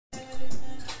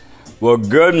Well,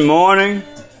 good morning.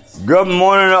 Good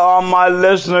morning to all my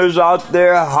listeners out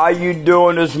there. How you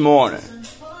doing this morning?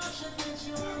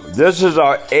 This is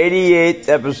our 88th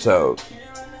episode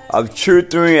of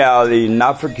Truth and Reality,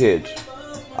 Not for Kids.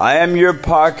 I am your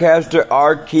podcaster,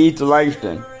 R. Keith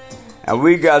Langston, and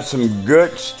we got some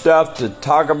good stuff to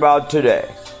talk about today.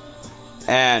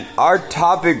 And our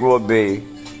topic will be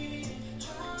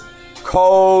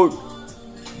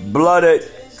cold-blooded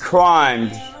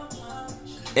crimes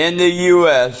in the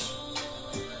U.S.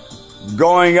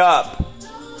 going up.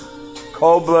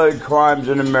 Cold-blooded crimes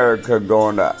in America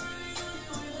going up.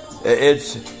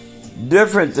 It's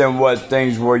different than what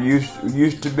things were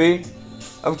used to be.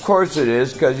 Of course it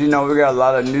is, because, we got a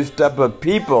lot of new stuff, but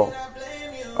people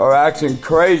are acting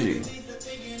crazy.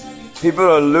 People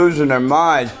are losing their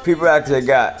minds. People act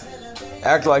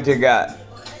like they got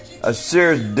a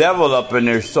serious devil up in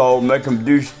their soul, make them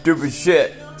do stupid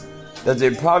shit that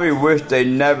they probably wish they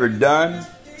never done,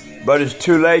 but it's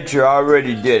too late. You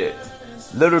already did it.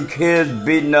 Little kids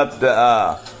beating up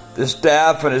the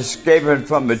staff and escaping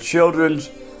from the children's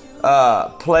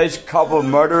place. Couple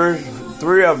murderers,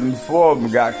 4 of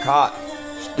them got caught.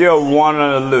 Still one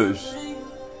on the loose.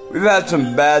 We've had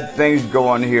some bad things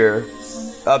going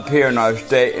up here in our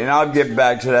state, and I'll get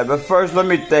back to that. But first, let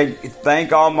me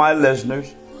thank all my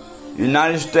listeners.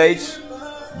 United States,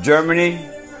 Germany,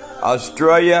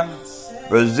 Australia,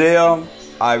 Brazil,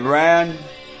 Iran,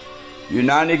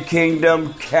 United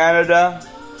Kingdom, Canada,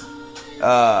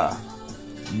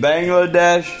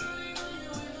 Bangladesh.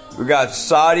 We got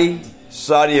Saudi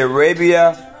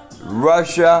Arabia,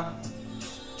 Russia.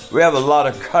 We have a lot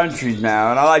of countries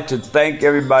now, and I'd like to thank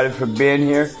everybody for being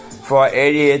here for our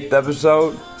 88th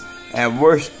episode. And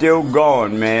we're still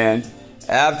going, man.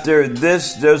 After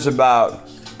this, there's about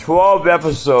 12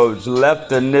 episodes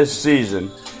left in this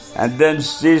season, and then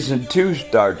season 2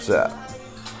 starts up.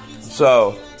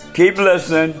 So keep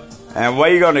listening, and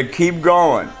we're going to keep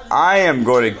going. I am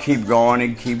going to keep going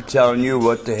and keep telling you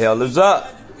what the hell is up,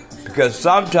 because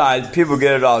sometimes people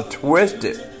get it all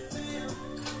twisted.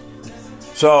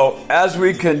 So as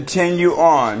we continue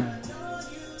on,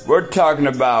 we're talking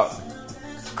about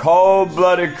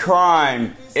cold-blooded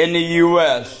crime in the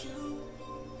U.S.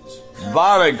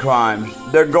 Violent crimes,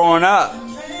 they're going up.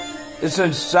 It's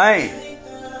insane.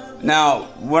 Now,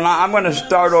 I'm going to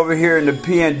start over here in the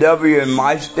PNW in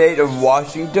my state of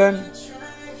Washington.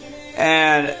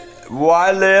 And where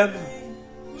I live,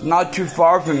 it's not too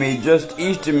far from me, just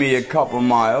east of me a couple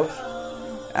miles.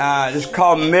 It's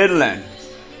called Midland.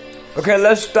 Okay,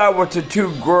 let's start with the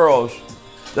 2 girls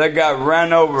that got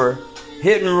ran over,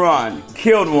 hit and run,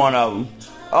 killed one of them.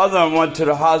 Other one went to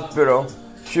the hospital.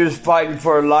 She was fighting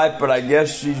for her life, but I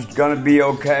guess she's going to be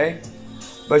okay.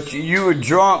 But you were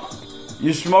drunk.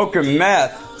 You smoking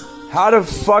meth. How the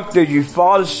fuck did you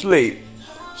fall asleep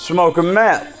smoking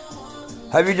meth?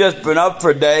 Have you just been up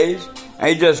for days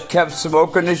and you just kept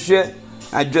smoking this shit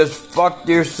and just fucked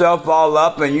yourself all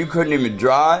up and you couldn't even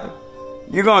drive?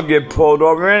 You're going to get pulled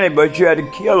over anyway, but you had to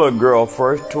kill a girl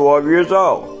first, 12 years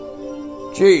old.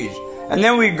 Jeez. And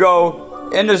then we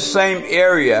go in the same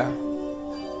area,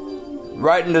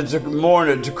 right in the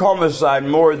Tacoma side,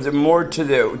 more to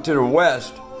the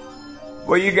west,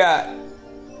 where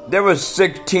there was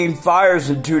 16 fires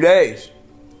in 2 days.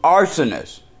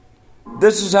 Arsonists.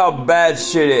 This is how bad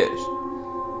shit is.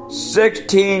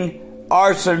 16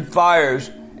 arson fires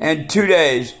in 2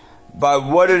 days by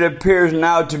what it appears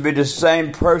now to be the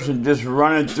same person just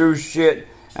running through shit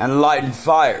and lighting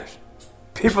fires.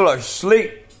 People are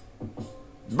asleep.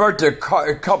 Burnt a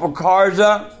couple cars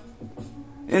up.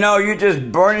 You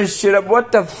just burning shit up.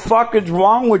 What the fuck is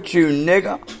wrong with you,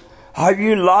 nigga? Have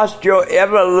you lost your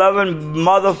ever-loving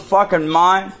motherfucking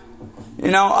mind?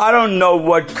 I don't know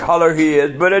what color he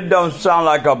is, but it don't sound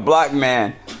like a black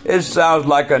man. It sounds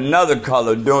like another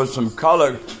color doing some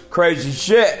color crazy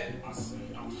shit.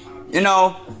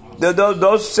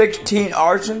 Those 16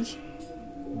 arsons.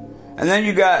 And then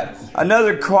you got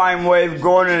another crime wave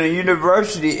going in the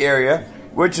university area,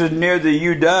 which is near the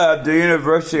UW, the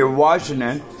University of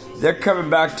Washington. They're coming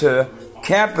back to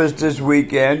campus this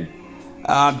weekend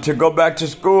to go back to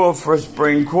school for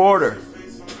spring quarter.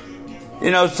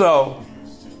 So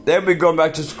they'll be going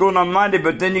back to school on Monday,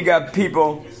 but then you got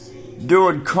people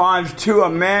doing crimes too. A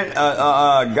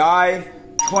guy,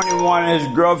 21, and his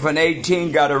girlfriend,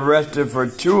 18, got arrested for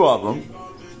 2 of them.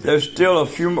 There's still a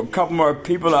couple more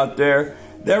people out there.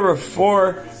 There were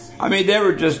 4. They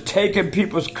were just taking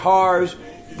people's cars.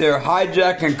 They're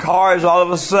hijacking cars all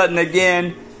of a sudden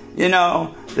again.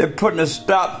 They're putting a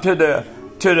stop to the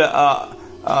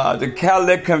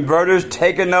catalytic converters,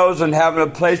 taking those and having a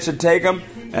place to take them,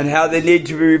 and how they need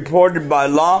to be reported by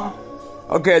law.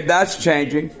 Okay, that's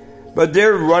changing. But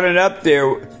they're running up there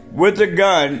with a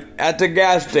gun at the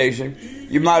gas station.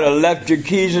 You might have left your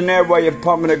keys in there while you're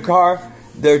pumping the car.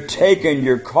 They're taking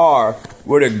your car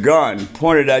with a gun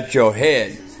pointed at your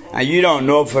head. And you don't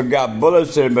know if it got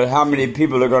bullets in it, but how many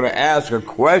people are going to ask a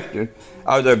question?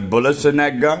 Are there bullets in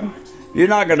that gun? You're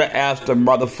not going to ask the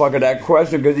motherfucker that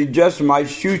question because he just might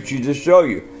shoot you to show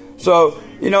you. So,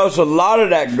 it's a lot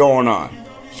of that going on.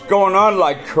 It's going on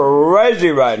like crazy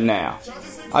right now.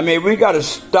 I mean, we got to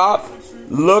stop,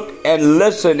 look, and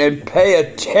listen and pay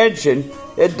attention.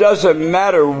 It doesn't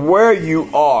matter where you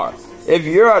are. If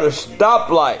you're at a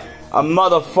stoplight, a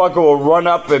motherfucker will run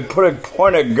up and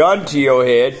point a gun to your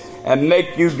head and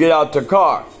make you get out the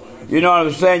car. You know what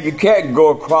I'm saying? You can't go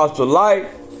across the light.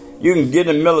 You can get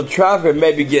in the middle of traffic and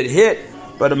maybe get hit,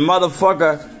 but a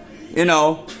motherfucker,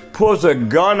 pulls a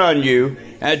gun on you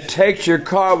and takes your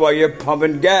car while you're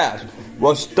pumping gas.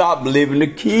 Well, stop leaving the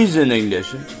keys in the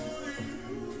ignition.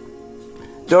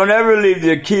 Don't ever leave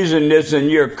the keys in this and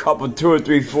you're a couple, 2 or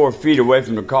 3, 4 feet away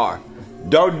from the car.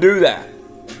 Don't do that.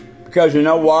 Because you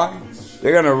know why?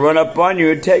 They're going to run up on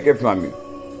you and take it from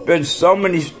you. Been so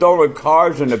many stolen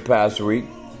cars in the past week.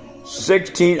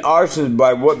 16 arsons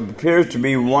by what appears to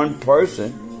be one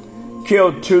person.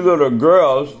 Killed 2 little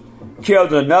girls.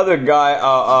 Killed another guy,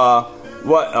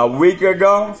 a week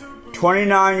ago?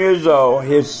 29 years old.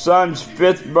 His son's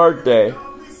 5th birthday.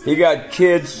 He got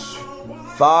kids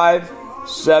 5,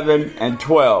 7, and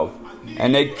 12.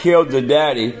 And they killed the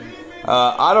daddy.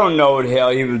 I don't know what the hell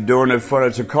he was doing in front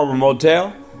of Tacoma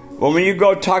Motel. But when you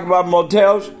go talk about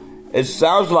motels, it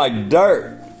sounds like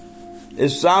dirt. It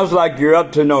sounds like you're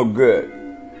up to no good.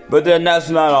 But then that's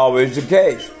not always the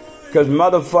case. Because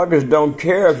motherfuckers don't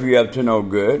care if you're up to no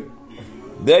good.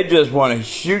 They just want to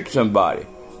shoot somebody.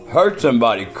 Hurt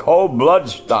somebody. Cold-blooded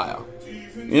style.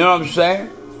 You know what I'm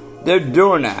saying? They're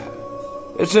doing that.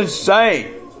 It's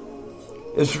insane.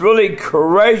 It's really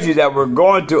crazy that we're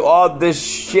going through all this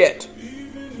shit.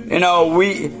 Are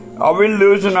we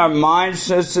losing our minds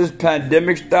since this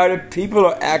pandemic started? People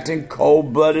are acting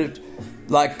cold-blooded,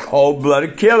 like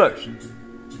cold-blooded killers.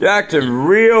 They're acting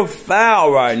real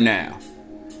foul right now.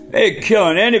 They're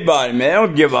killing anybody, man. They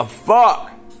don't give a fuck.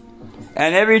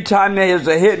 And every time there's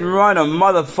a hit and run, a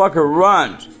motherfucker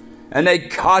runs. And they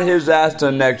caught his ass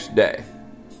the next day.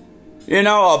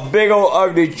 A big old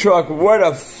ugly truck. Where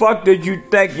the fuck did you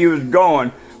think you was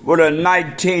going with a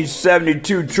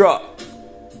 1972 truck?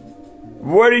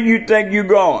 Where do you think you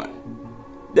going?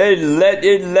 They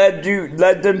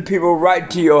led them people right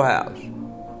to your house.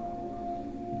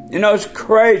 It's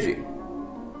crazy.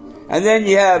 And then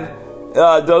you have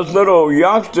those little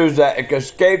youngsters that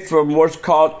escaped from what's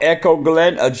called Echo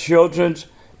Glen, a children's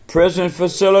prison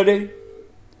facility.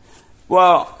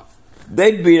 Well,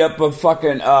 they beat up a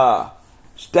fucking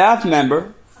staff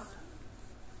member,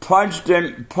 punched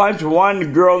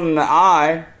one girl in the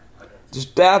eye. The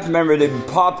staff member, they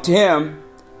popped him,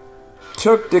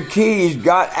 took the keys,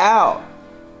 got out,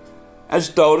 and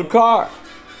stole the car.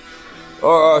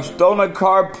 Or a stolen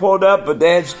car pulled up, but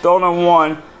they had stolen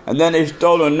one, and then they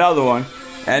stole another one,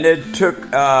 and it took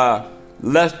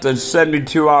less than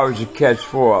 72 hours to catch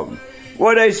 4 of them.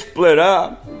 Well, they split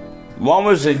up. One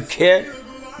was in Kent,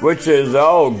 which is,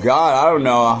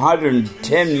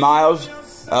 110 miles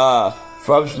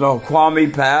from Snoqualmie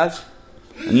Pass.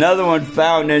 Another one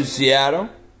found in Seattle.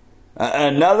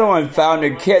 Another one found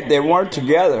in Kent. They weren't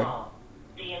together.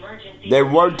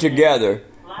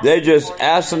 They're just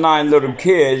asinine little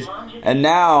kids. And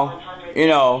now,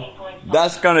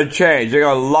 that's going to change. They're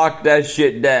going to lock that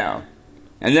shit down.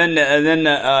 And then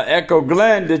the Echo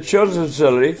Glen, the children's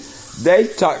facility, they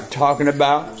talking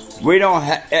about we don't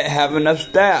have enough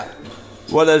staff.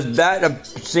 Well, does that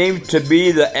seem to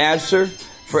be the answer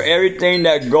for everything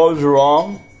that goes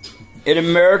wrong in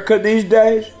America these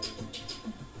days?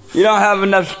 You don't have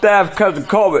enough staff because of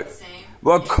COVID.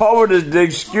 Well, COVID is the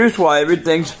excuse why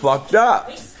everything's fucked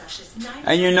up.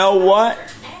 And you know what?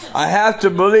 I have to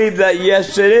believe that,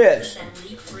 yes, it is.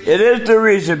 It is the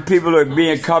reason people are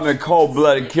becoming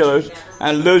cold-blooded killers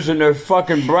and losing their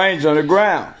fucking brains on the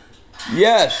ground.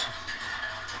 Yes.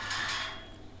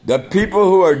 The people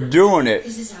who are doing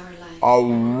it are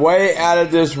way out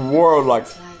of this world like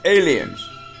aliens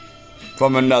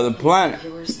from another planet.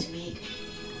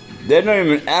 They don't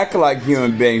even act like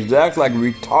human beings. They act like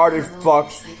retarded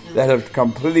fucks that have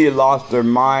completely lost their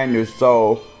mind, their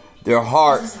soul, their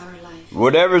heart.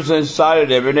 Whatever's inside of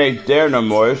them, it ain't there no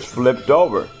more. It's flipped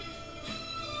over.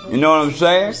 You know what I'm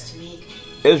saying?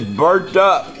 It's burnt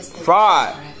up,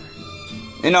 fried.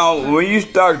 When you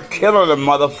start killing a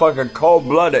motherfucker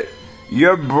cold-blooded,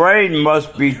 your brain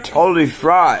must be totally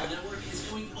fried.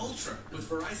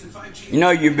 You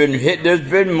know, you've been hit. There's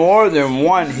been more than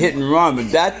one hit and run,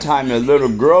 but that time the little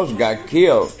girls got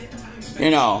killed.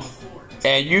 You know,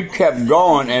 and you kept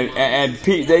going, and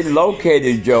they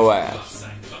located your ass.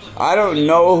 I don't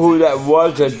know who that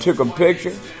was that took a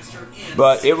picture,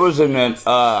 but it was in an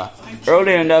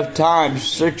early enough time,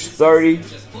 6:30,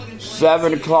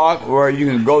 7 o'clock, where you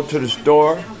can go to the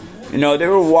store. You know, they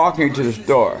were walking to the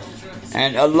store,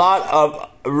 and a lot of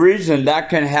reason that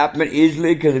can happen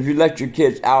easily, because if you let your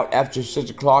kids out after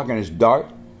 6 o'clock and it's dark,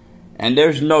 and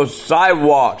there's no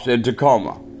sidewalks in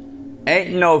Tacoma,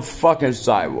 ain't no fucking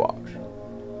sidewalks.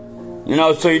 You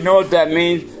know, so you know what that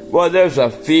means? Well, there's a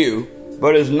few,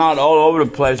 but it's not all over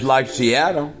the place like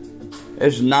Seattle.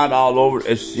 It's not all over.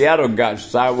 Seattle got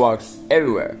sidewalks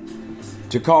everywhere.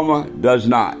 Tacoma does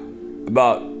not.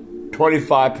 About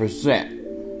 25%.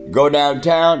 Go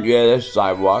downtown, yeah, there's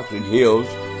sidewalks and hills.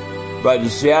 But in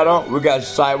Seattle, we got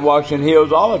sidewalks and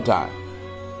hills all the time.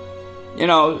 You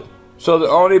know, so the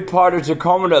only part of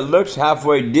Tacoma that looks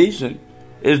halfway decent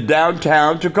is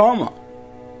downtown Tacoma.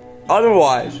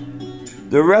 Otherwise,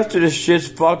 the rest of the shit's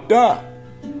fucked up.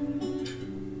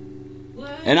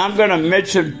 And I'm going to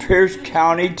mention Pierce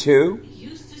County too,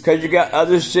 because you got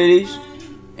other cities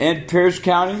in Pierce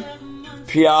County,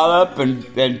 Puyallup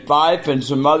and Fife and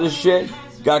some other shit.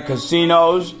 Got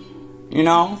casinos, you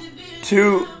know.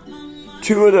 Two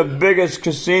of the biggest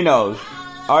casinos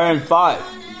are in Fife.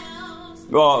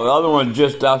 Well, the other one's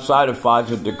just outside of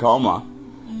Fife in Tacoma,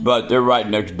 but they're right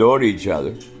next door to each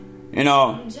other. You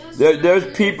know, there's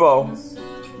people,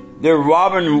 they're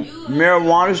robbing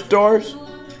marijuana stores,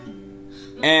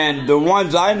 and the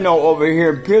ones I know over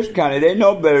here in Pierce County, they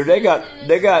know better. They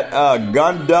got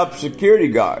gunned up security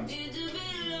guards.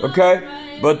 Okay?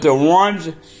 But the ones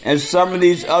in some of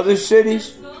these other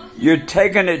cities, you're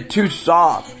taking it too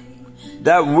soft.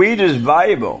 That weed is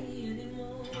valuable.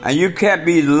 And you can't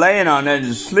be laying on it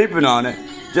and sleeping on it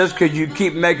just because you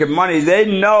keep making money.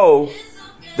 They know,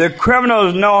 the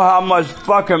criminals know how much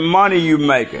fucking money you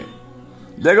making.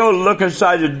 They go look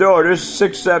inside the door. There's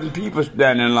 6, 7 people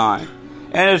standing in line.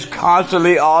 And it's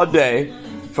constantly all day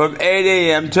from 8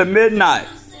 a.m. to midnight.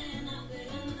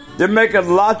 They're making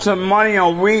lots of money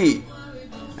on weed.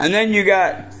 And then you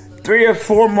got 3 or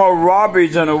 4 more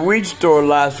robberies in a weed store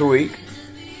last week.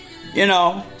 You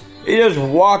know, you just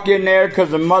walk in there because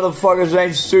the motherfuckers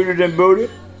ain't suited and booted.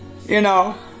 You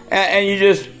know, and you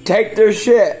just take their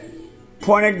shit.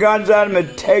 Pointing guns at them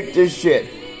and take their shit.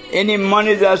 Any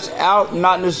money that's out,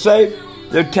 not in the safe,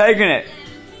 they're taking it.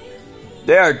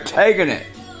 They are taking it.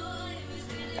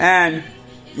 And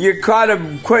you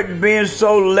gotta quit being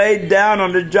so laid down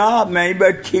on the job, man. You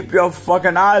better keep your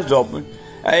fucking eyes open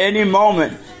at any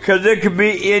moment, because it could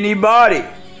be anybody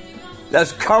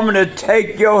that's coming to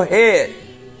take your head.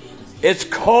 It's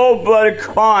cold-blooded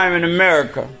crime in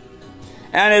America.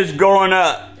 And it's going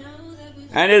up.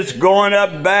 And it's going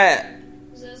up bad.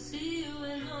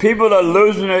 People are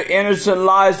losing their innocent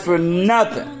lives for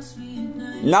nothing.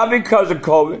 Not because of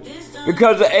COVID.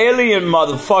 Because the alien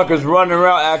motherfuckers running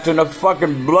around acting a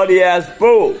fucking bloody-ass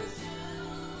fool.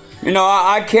 You know,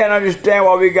 I can't understand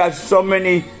why we got so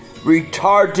many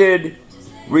retarded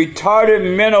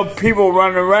mental people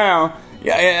running around.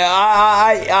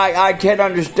 I can't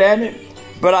understand it,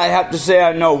 but I have to say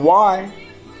I know why.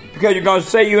 Because you're going to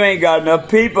say you ain't got enough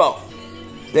people.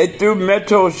 They threw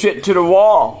mental shit to the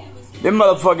wall. Them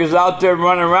motherfuckers out there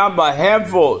running around by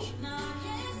handfuls.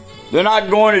 They're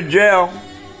not going to jail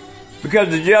because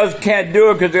the jails can't do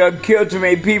it because they're going to kill too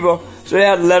many people, so they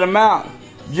have to let them out.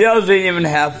 Jails ain't even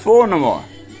half full no more.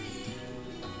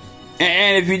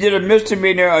 And if you did a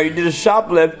misdemeanor or you did a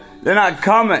shoplift, they're not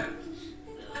coming.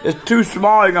 It's too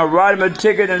small. You're going to write them a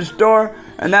ticket in the store,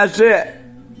 and that's it.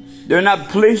 They're not,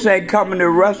 police ain't coming to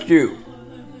arrest you.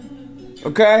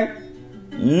 Okay?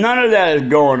 None of that is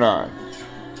going on.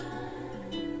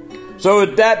 So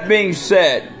with that being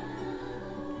said,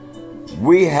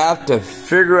 we have to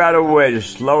figure out a way to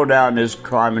slow down this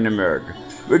crime in America.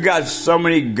 We got so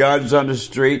many guns on the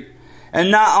street.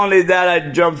 And not only that, I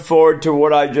jumped forward to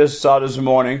what I just saw this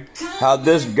morning. How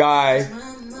this guy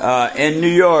in New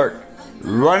York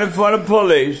running from the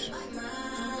police.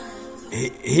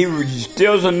 He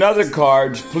steals another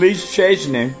car. Police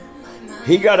chasing him.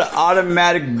 He got an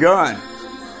automatic gun.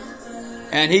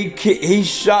 And he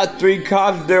shot 3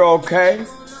 cops. They're okay.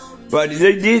 But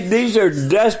these are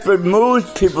desperate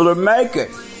moves people are making.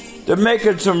 They're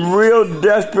making some real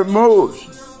desperate moves.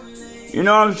 You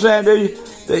know what I'm saying?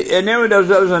 And then there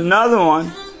was another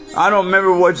one. I don't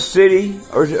remember what city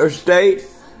or state.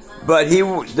 But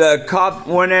the cop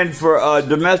went in for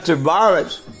domestic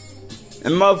violence.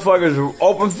 And motherfuckers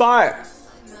opened fire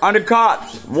on the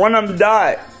cops. One of them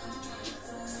died.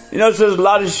 You know, so there's a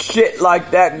lot of shit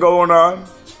like that going on.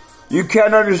 You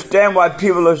can't understand why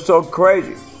people are so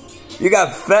crazy. You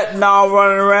got fentanyl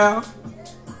running around.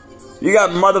 You got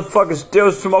motherfuckers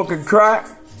still smoking crack.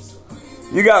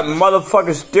 You got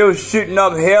motherfuckers still shooting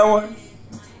up heroin.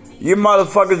 You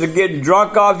motherfuckers are getting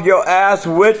drunk off your ass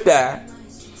with that,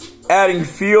 adding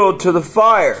fuel to the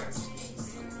fire.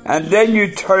 And then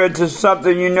you turn into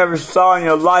something you never saw in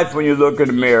your life when you look in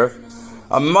the mirror.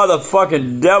 A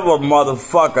motherfucking devil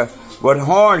motherfucker with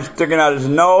horns sticking out his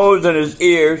nose and his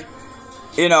ears.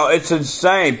 You know, it's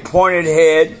insane. Pointed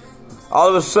head. All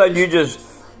of a sudden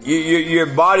your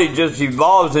body just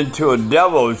evolves into a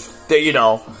devil. You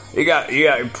know, you got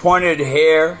pointed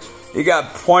hair. You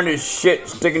got pointed shit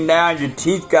sticking down. Your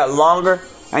teeth got longer.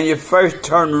 And your face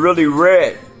turned really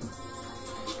red.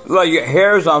 Like your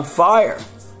hair's on fire.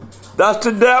 That's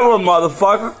the devil,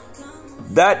 motherfucker.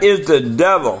 That is the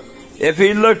devil. If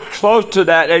he looks close to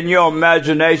that in your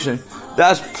imagination,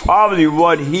 that's probably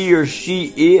what he or she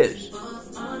is.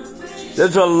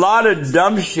 There's a lot of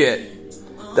dumb shit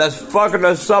that's fucking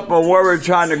us up on where we're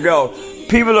trying to go.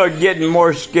 People are getting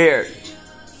more scared.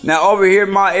 Now over here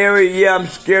in my area, yeah, I'm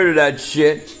scared of that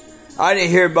shit. I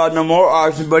didn't hear about no more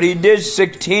arson, but he did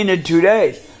 16 in 2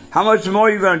 days. How much more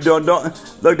are you going to do?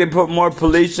 Look, they put more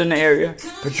police in the area,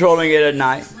 patrolling it at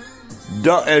night.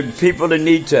 And people that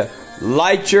need to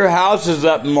light your houses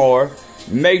up more,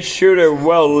 make sure they're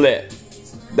well lit.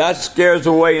 That scares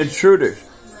away intruders.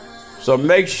 So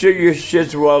make sure your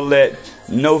shit's well lit.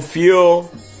 No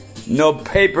fuel, no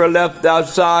paper left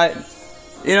outside.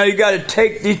 You know, you got to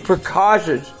take these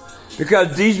precautions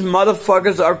because these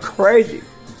motherfuckers are crazy.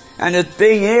 And the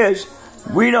thing is,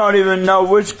 we don't even know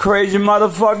which crazy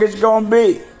motherfucker's gonna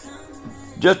be.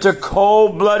 Just a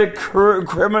cold-blooded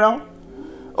criminal?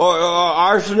 Or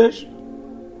arsonist?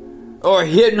 Or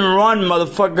hit-and-run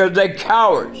motherfuckers, they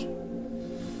cowards.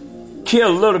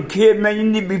 Kill a little kid, man, you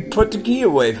need to be put the key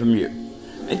away from you.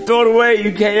 And throw it away,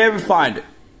 you can't ever find it.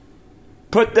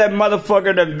 Put that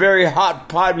motherfucker in a very hot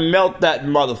pot and melt that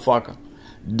motherfucker.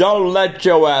 Don't let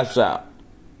your ass out.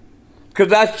 Because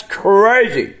that's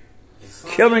crazy.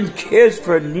 Killing kids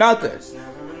for nothing.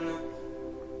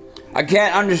 I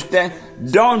can't understand.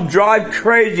 Don't drive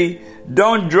crazy.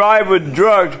 Don't drive with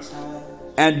drugs.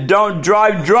 And don't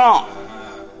drive drunk.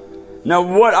 Now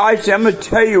what I see, I'm going to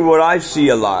tell you what I see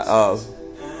a lot of.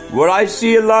 What I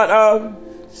see a lot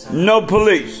of? No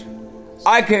police.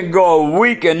 I can go a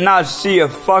week and not see a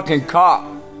fucking cop.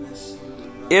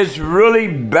 It's really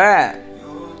bad.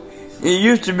 It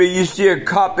used to be you see a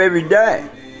cop every day.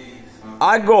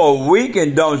 I go a week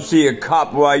and don't see a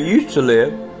cop where I used to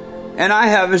live. And I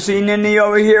haven't seen any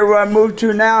over here where I moved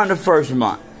to now in the first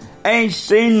month. Ain't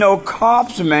seen no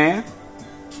cops, man.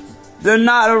 They're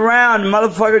not around.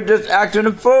 Motherfucker just acting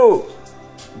a fool.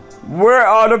 Where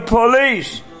are the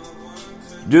police?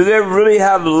 Do they really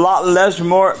have a lot less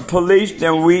more police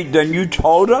than you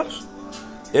told us?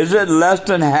 Is it less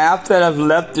than half that have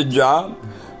left the job?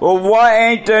 Well, why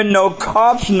ain't there no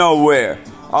cops nowhere?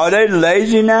 Are they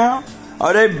lazy now?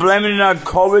 Are they blaming it on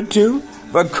COVID too?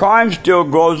 But crime still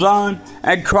goes on,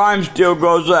 and crime still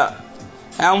goes up.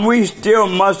 And we still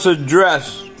must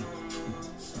address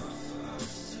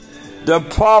the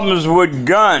problems with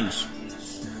guns.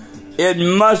 It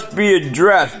must be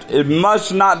addressed. It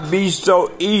must not be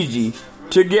so easy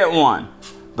to get one.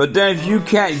 But then if you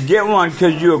can't get one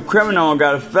because you're a criminal and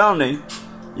got a felony,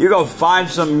 you're going to find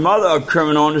some other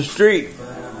criminal on the street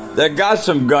that got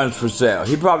some guns for sale.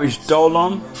 He probably stole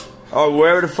them. Or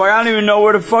wherever the fuck, I don't even know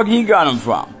where the fuck he got them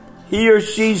from. He or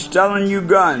she's selling you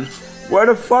guns. Where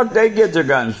the fuck they get their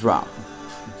guns from?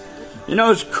 You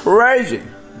know, it's crazy.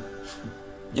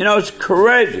 You know, it's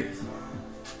crazy.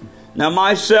 Now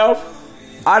myself,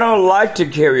 I don't like to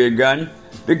carry a gun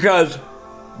because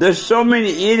there's so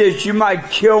many idiots you might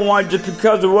kill one just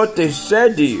because of what they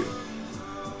said to you.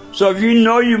 So if you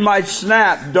know you might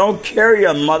snap, don't carry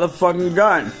a motherfucking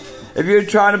gun. If you're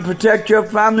trying to protect your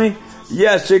family,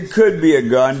 yes, it could be a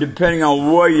gun, depending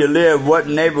on where you live, what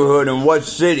neighborhood, and what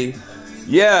city.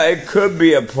 Yeah, it could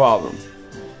be a problem.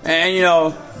 And, you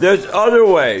know, there's other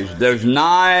ways. There's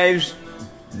knives.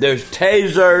 There's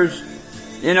tasers.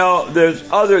 You know, there's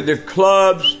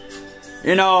clubs.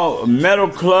 You know, metal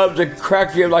clubs that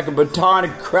crack you like a baton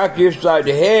and crack you upside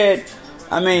the head.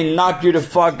 I mean, knock you the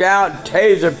fuck out.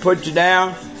 Taser, put you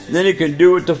down. Then you can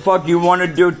do what the fuck you want to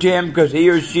do to him because he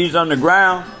or she's on the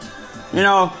ground. You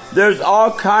know, there's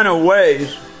all kind of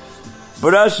ways,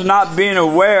 but us not being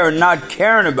aware and not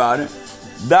caring about it,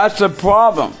 that's a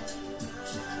problem.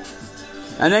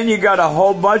 And then you got a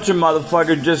whole bunch of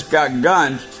motherfuckers just got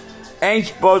guns, ain't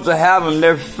supposed to have them,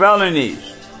 they're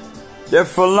felonies. They're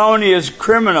felonious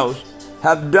criminals,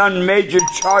 have done major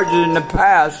charges in the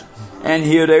past, and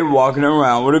here they walking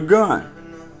around with a gun.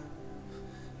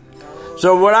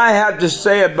 So what I have to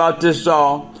say about this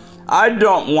all, I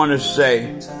don't want to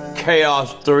say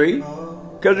Chaos 3,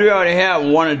 because we already have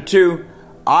 1 and 2.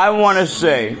 I want to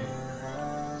say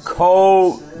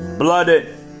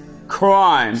cold-blooded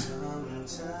crime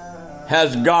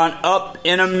has gone up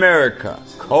in America.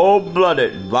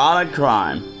 Cold-blooded violent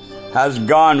crime has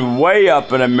gone way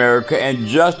up in America in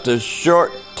just a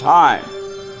short time.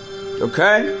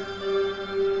 Okay?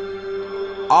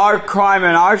 Our crime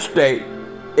in our state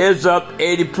is up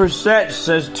 80%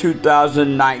 since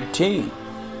 2019.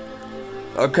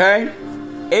 Okay?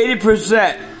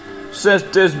 80% since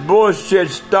this bullshit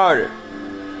started.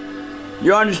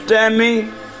 You understand me?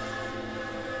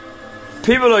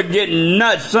 People are getting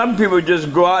nuts. Some people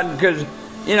just go out because,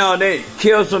 they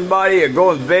kill somebody or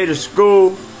go invade a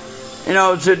school.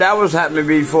 So that was happening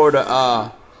before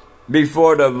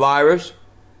the virus.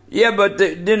 Yeah, but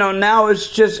now it's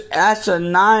just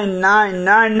asinine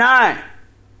 999.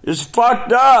 It's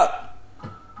fucked up.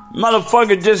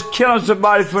 Motherfucker just killing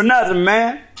somebody for nothing,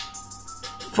 man.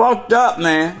 Fucked up,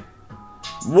 man.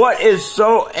 What is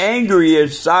so angry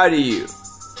inside of you?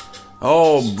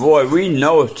 Oh boy, we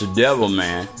know it's the devil,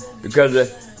 man. Because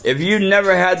if you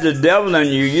never had the devil in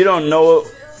you, you don't know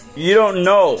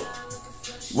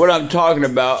what I'm talking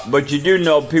about, but you do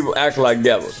know people act like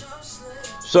devils.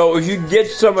 So if you get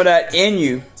some of that in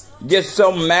you, get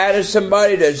so mad at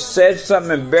somebody that said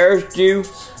something embarrassed you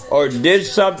or did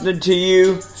something to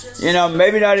you,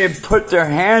 maybe not even put their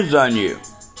hands on you,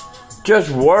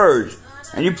 just words,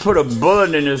 and you put a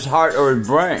bullet in his heart or his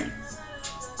brain.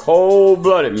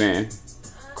 Cold-blooded, man.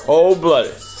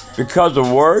 Cold-blooded. Because of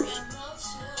words?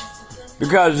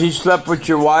 Because he slept with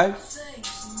your wife?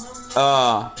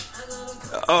 What?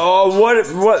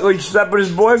 You slept with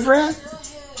his boyfriend?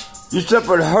 You slept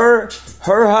with her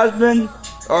husband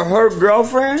or her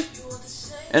girlfriend?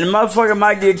 And the motherfucker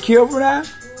might get killed for that?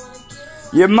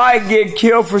 You might get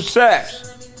killed for sex.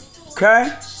 Okay?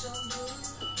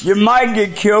 You might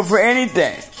get killed for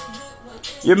anything.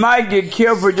 You might get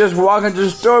killed for just walking to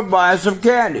the store buying some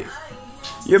candy.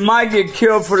 You might get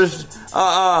killed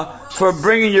for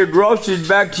bringing your groceries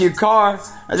back to your car,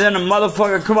 and then a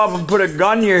motherfucker come up and put a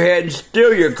gun in your head and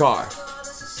steal your car.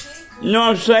 You know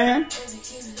what I'm saying?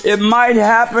 It might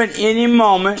happen any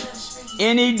moment,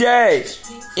 any day,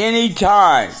 any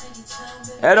time.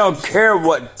 I don't care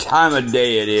what time of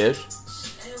day it is.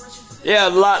 Yeah, a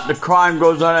lot of the crime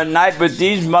goes on at night, but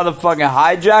these motherfucking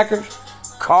hijackers,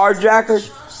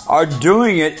 carjackers, are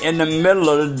doing it in the middle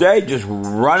of the day, just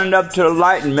running up to the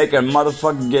light and making a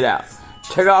motherfucker get out.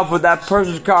 Take off with that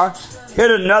person's car, hit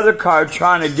another car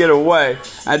trying to get away,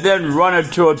 and then run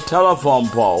into a telephone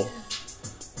pole.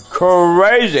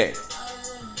 Crazy.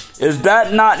 Is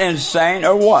that not insane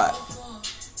or what?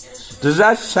 Does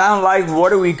that sound like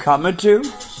what are we coming to?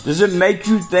 Does it make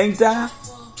you think that?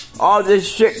 All this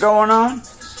shit going on?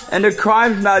 And the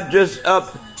crime's not just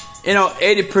up,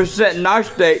 80% in our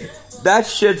state. That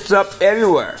shit's up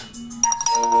everywhere.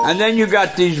 And then you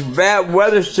got these bad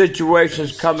weather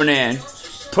situations coming in,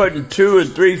 putting 2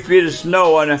 and 3 feet of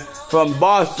snow on it from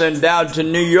Boston down to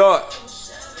New York.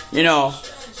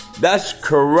 That's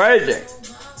crazy.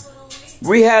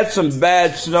 We had some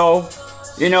bad snow,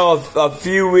 a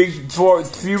few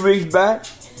weeks back,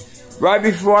 right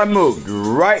before I moved.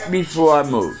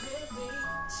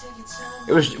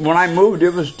 It was when I moved,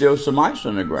 it was still some ice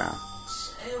on the ground.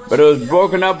 But it was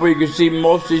broken up where you could see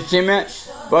mostly cement,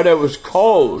 but it was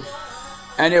cold,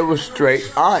 and it was straight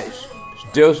ice,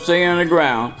 still sitting on the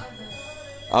ground,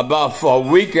 about for a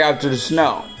week after the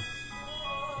snow.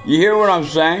 You hear what I'm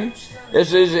saying?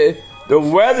 The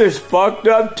weather's fucked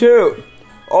up too.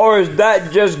 Or is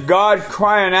that just God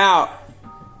crying out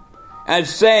and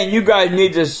saying you guys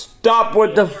need to stop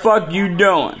what the fuck you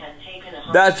doing?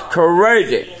 That's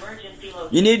crazy.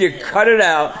 You need to cut it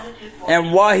out.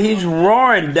 And while he's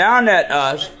roaring down at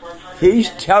us, he's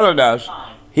telling us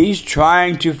he's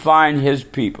trying to find his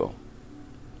people.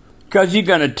 Because he's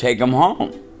going to take them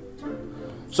home.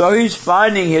 So he's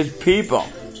finding his people.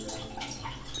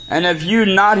 And if you're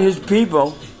not his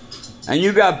people, and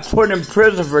you got put in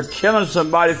prison for killing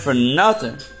somebody for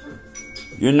nothing,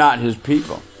 you're not his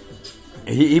people.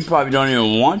 He probably don't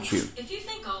even want you.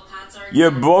 You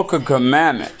broke a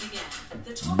commandment.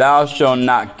 Thou shalt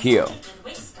not kill.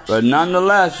 But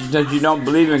nonetheless, since you don't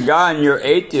believe in God and you're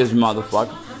atheist,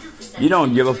 motherfucker, you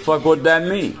don't give a fuck what that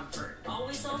means.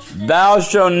 Thou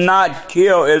shalt not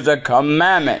kill is a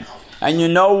commandment. And you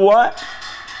know what?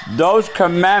 Those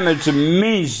commandments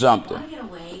mean something.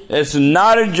 It's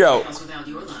not a joke.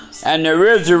 and there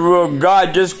is a real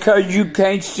God just because you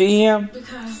can't see him?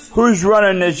 Who's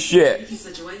running this shit?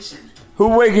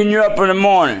 Who waking you up in the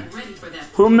morning?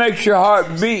 Who makes your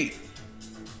heart beat?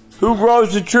 Who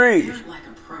grows the trees?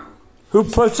 Who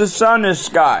puts the sun in the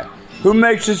sky? Who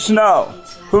makes it snow?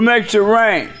 Who makes it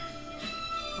rain?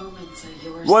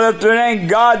 Well, if it ain't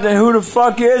God, then who the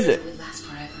fuck is it?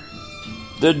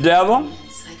 The devil?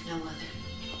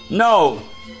 No,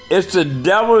 it's the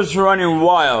devil that's running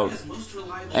wild.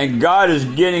 And God is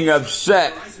getting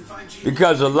upset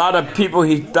because a lot of people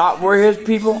he thought were his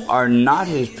people are not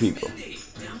his people.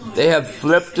 They have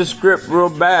flipped the script real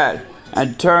bad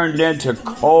and turned into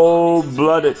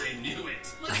cold-blooded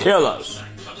killers.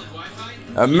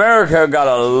 America got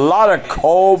a lot of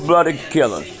cold-blooded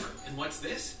killers.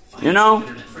 You know?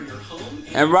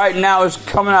 And right now it's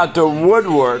coming out the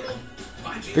woodwork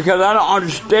because I don't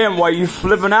understand why you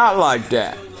flipping out like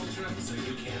that.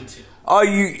 Oh,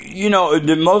 you know,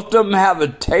 did most of them have a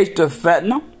taste of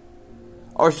fentanyl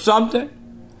or something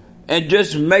and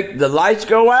just make the lights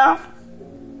go out?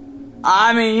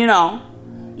 I mean, you know,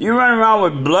 you run around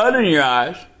with blood in your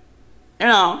eyes, you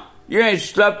know, you ain't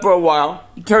slept for a while,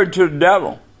 you turn to the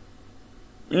devil.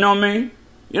 You know what I mean?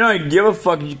 You don't even give a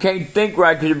fuck. You can't think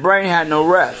right because your brain had no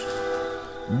rest.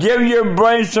 Give your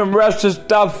brain some rest and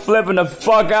stop flipping the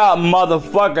fuck out,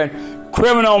 motherfucking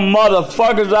criminal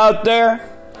motherfuckers out there.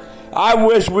 I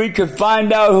wish we could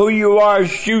find out who you are and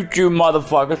shoot you,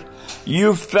 motherfuckers.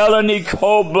 You felony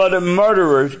cold-blooded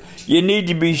murderers. You need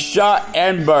to be shot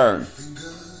and burned.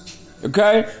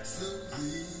 Okay?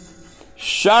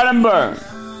 Shot and burned.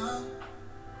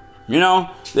 You know,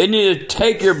 they need to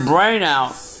take your brain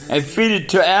out and feed it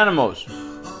to animals.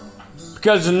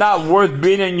 Because it's not worth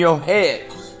being in your head.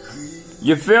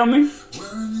 You feel me?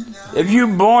 If you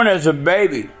born as a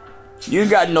baby, you ain't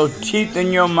got no teeth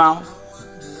in your mouth.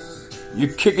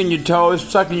 You're kicking your toes,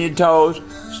 sucking your toes,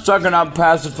 sucking up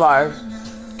pacifiers.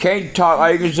 Can't talk.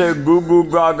 All you can say boo boo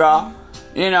gaga.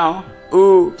 You know,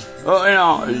 ooh, you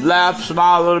know, laugh,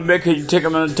 smile a little bit because you tick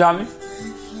them in the tummy.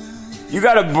 You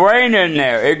got a brain in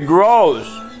there. It grows.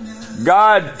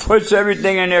 God puts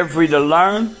everything in there for you to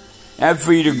learn and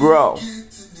for you to grow.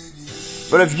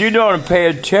 But if you don't pay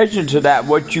attention to that,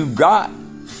 what you got,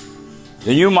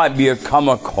 then you might become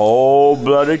a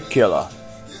cold-blooded killer.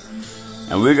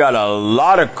 And we got a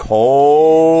lot of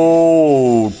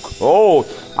cold,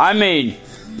 I mean,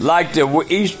 like the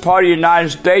east part of the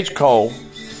United States,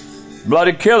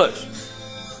 cold-blooded killers.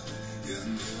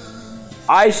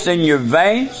 Ice in your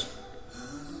veins.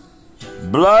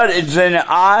 Blood is in the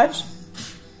eyes.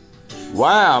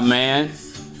 Wow, man.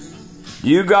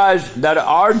 You guys that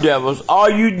are devils, all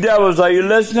you devils, are you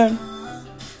listening?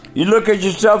 You look at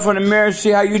yourself in the mirror and see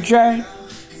how you change?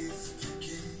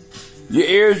 Your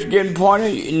ears getting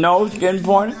pointed, your nose getting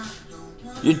pointed,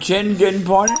 your chin getting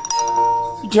pointed.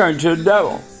 You turn to the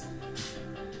devil.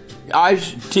 Your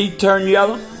eyes, teeth turn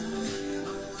yellow.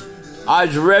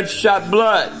 Eyes red shot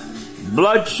blood.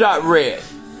 Blood shot red.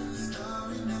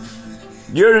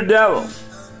 You're the devil.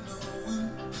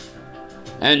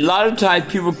 And a lot of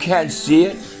times people can't see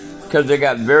it because they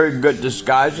got very good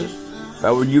disguises.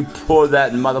 But when you pull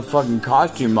that motherfucking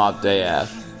costume off their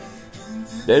ass,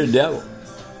 they're the devil.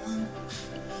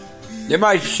 They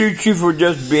might shoot you for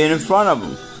just being in front of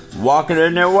them, walking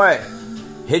in their way,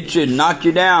 hit you, knock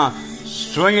you down,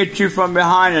 swing at you from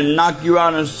behind and knock you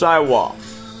out on the sidewalk.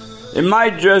 They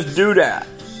might just do that.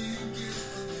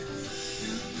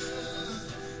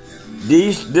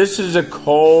 This is a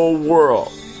cold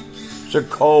world. It's a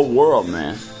cold world,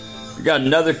 man. You got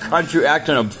another country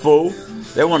acting a fool.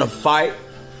 They want to fight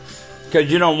because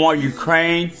you don't want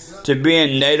Ukraine to be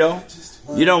in NATO.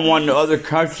 You don't want the other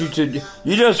country to...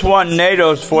 You just want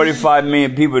NATO's 45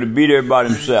 million people to be there by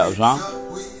themselves, huh?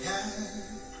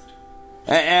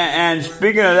 And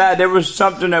speaking of that, there was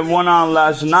something that went on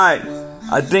last night.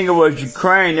 I think it was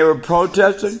Ukraine. They were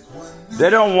protesting. They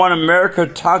don't want America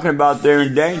talking about they're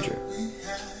in danger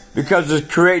because it's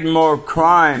creating more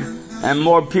crime and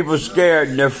more people scared,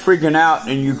 and they're freaking out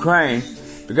in Ukraine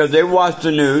because they watch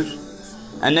the news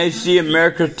and they see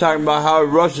America talking about how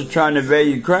Russia's trying to invade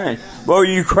Ukraine. Well,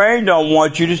 Ukraine don't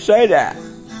want you to say that.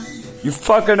 You're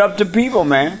fucking up the people,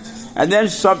 man. And then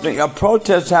a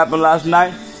protest happened last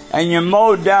night, and you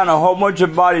mowed down a whole bunch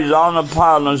of bodies all in a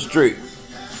pile on the street.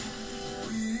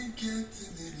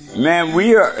 Man,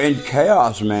 we are in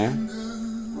chaos, man.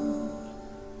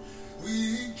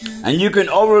 And you can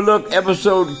overlook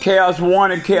episode Chaos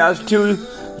 1 and Chaos 2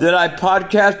 that I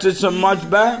podcasted some months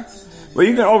back. Well,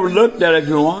 you can overlook that if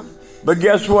you want. But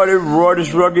guess what? It roared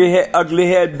its ugly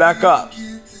head back up.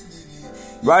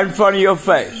 Right in front of your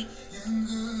face.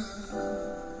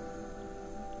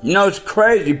 You know, it's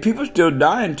crazy. People still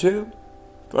dying, too,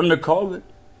 from the COVID.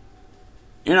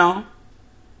 You know,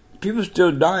 people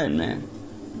still dying, man.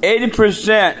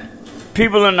 80%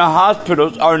 people in the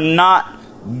hospitals are not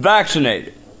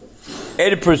vaccinated.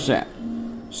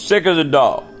 80%. Sick as a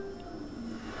dog.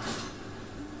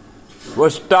 Well,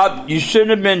 stop. You shouldn't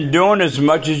have been doing as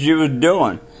much as you was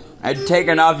doing. And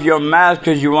taking off your mask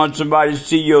because you want somebody to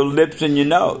see your lips and your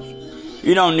nose.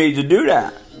 You don't need to do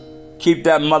that. Keep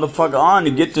that motherfucker on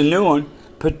to get the new one.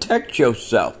 Protect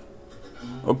yourself.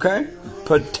 Okay?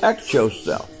 Protect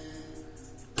yourself.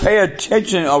 Pay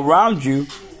attention around you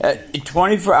at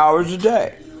 24 hours a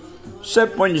day.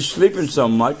 Except when you're sleeping so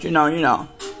much, you know.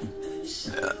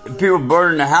 People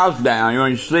burning the house down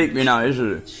when you sleep,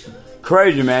 it's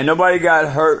crazy, man. Nobody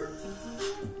got hurt.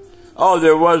 Oh,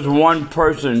 there was one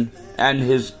person and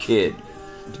his kid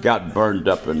got burned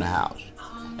up in the house.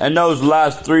 And those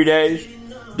last 3 days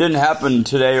didn't happen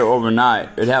today or overnight.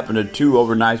 It happened to 2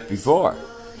 overnights before.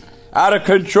 Out of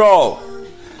control.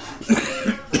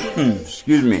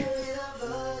 Excuse me.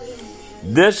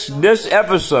 This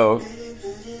episode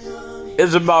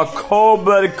is about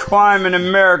cold-blooded crime in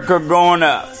America going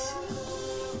up.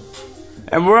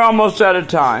 And we're almost out of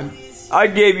time. I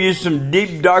gave you some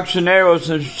deep, dark scenarios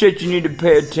and shit you need to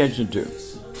pay attention to.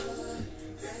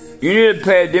 You need to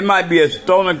pay. There might be a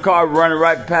stolen car running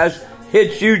right past,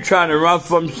 hits you trying to run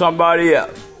from somebody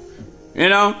else. You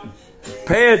know?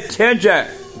 Pay attention.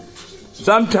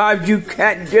 Sometimes you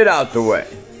can't get out the way.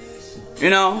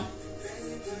 You know?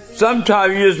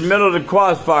 Sometimes you're just middle of the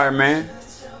crossfire, man.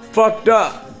 Fucked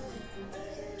up.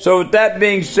 So with that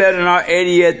being said, in our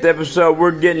 80th episode,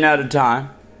 we're getting out of time.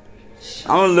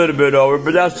 I'm a little bit over,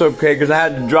 but that's okay, because I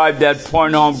had to drive that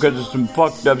point home because of some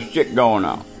fucked up shit going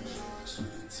on.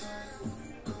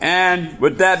 And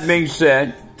with that being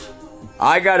said,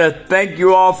 I gotta thank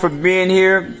you all for being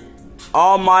here,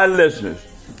 all my listeners.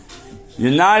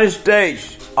 United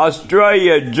States,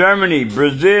 Australia, Germany,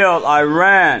 Brazil,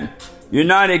 Iran,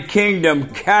 United Kingdom,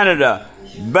 Canada,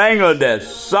 Bangladesh,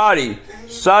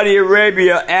 Saudi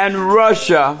Arabia, and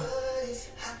Russia.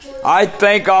 I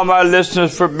thank all my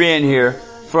listeners for being here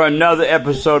for another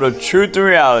episode of Truth and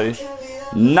Reality,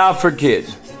 Not for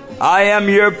Kids. I am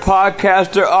your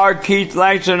podcaster, R. Keith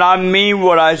Langston. I mean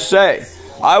what I say.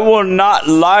 I will not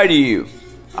lie to you.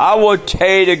 I will tell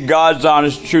you the God's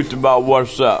honest truth about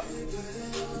what's up.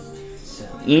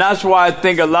 And that's why I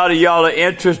think a lot of y'all are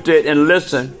interested in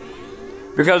listening,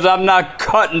 because I'm not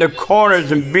cutting the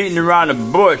corners and beating around the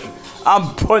bush.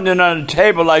 I'm putting it on the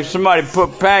table like somebody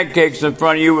put pancakes in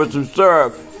front of you with some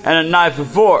syrup and a knife and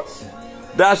fork.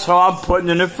 That's how I'm putting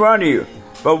it in front of you.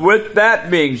 But with that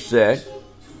being said,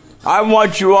 I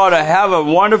want you all to have a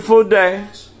wonderful day.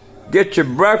 Get your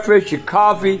breakfast, your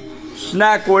coffee,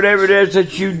 snack, whatever it is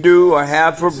that you do or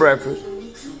have for breakfast.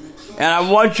 And I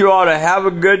want you all to have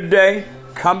a good day.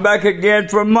 Come back again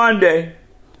for Monday,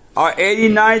 our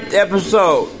 89th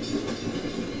episode.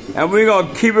 And we're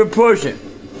going to keep it pushing.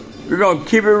 We're going to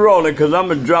keep it rolling, because I'm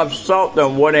going to drop salt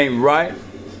on what ain't right.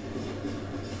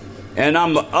 And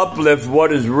I'm going to uplift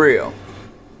what is real.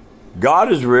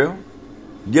 God is real.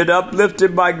 Get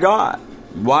uplifted by God.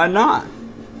 Why not?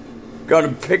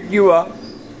 Going to pick you up.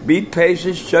 Be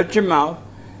patient. Shut your mouth.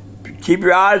 Keep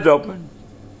your eyes open.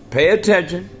 Pay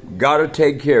attention. God will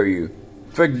take care of you.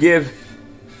 Forgive.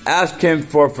 Ask Him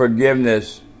for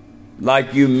forgiveness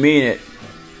like you mean it.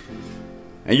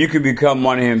 And you can become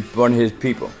one of His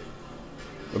people.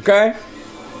 Okay?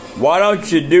 Why don't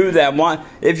you do that?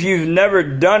 If you've never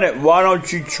done it, why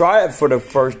don't you try it for the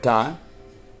first time?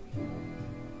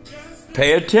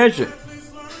 Pay attention.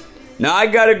 Now I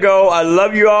gotta go. I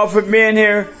love you all for being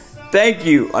here. Thank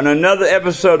you on another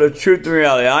episode of Truth and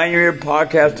Reality. I am your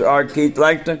podcaster, R. Keith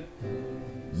Langston.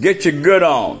 Get your good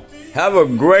on. Have a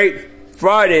great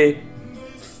Friday,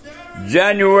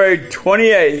 January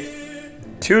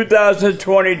 28th,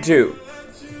 2022.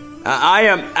 I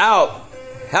am out.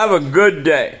 Have a good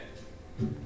day.